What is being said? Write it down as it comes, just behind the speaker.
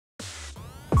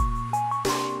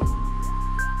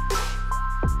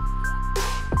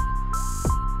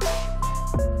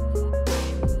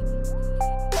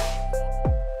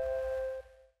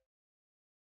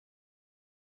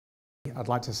I'd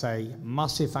like to say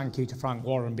massive thank you to Frank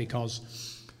Warren,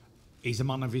 because he's a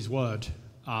man of his word,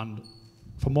 and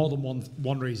for more than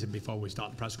one reason before we start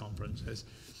the press conference is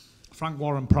Frank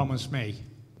Warren promised me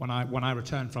when I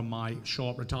returned from my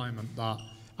short retirement that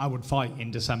I would fight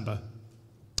in December.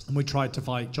 And we tried to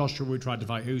fight Joshua, we tried to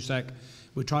fight Usyk,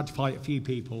 we tried to fight a few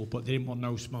people, but they didn't want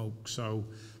no smoke. So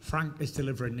Frank is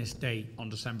delivering this date on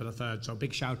December the 3rd. So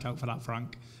big shout out for that,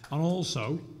 Frank. And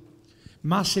also,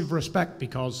 massive respect,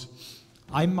 because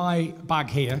in my bag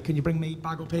here, can you bring me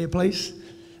bag up here, please?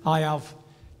 I have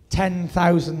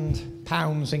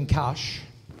 £10,000 in cash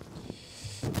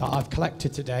that I've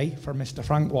collected today from Mr.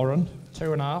 Frank Warren.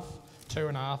 2.5,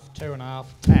 2.5, 2.5,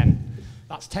 10.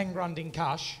 That's 10 grand in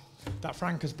cash that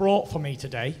Frank has brought for me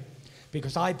today,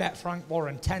 because I bet Frank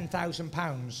Warren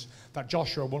 £10,000 that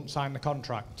Joshua won't sign the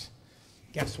contract.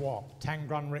 Guess what? 10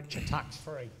 grand richer,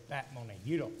 tax-free, bet money.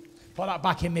 You don't. Put that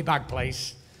back in my bag,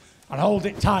 please, and hold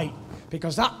it tight,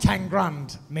 because that 10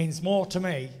 grand means more to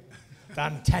me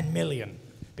than 10 million,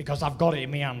 because I've got it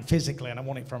in my hand physically and I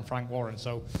want it from Frank Warren.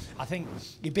 So I think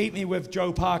he beat me with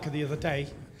Joe Parker the other day,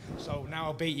 so now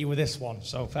I'll beat you with this one.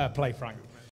 So fair play, Frank.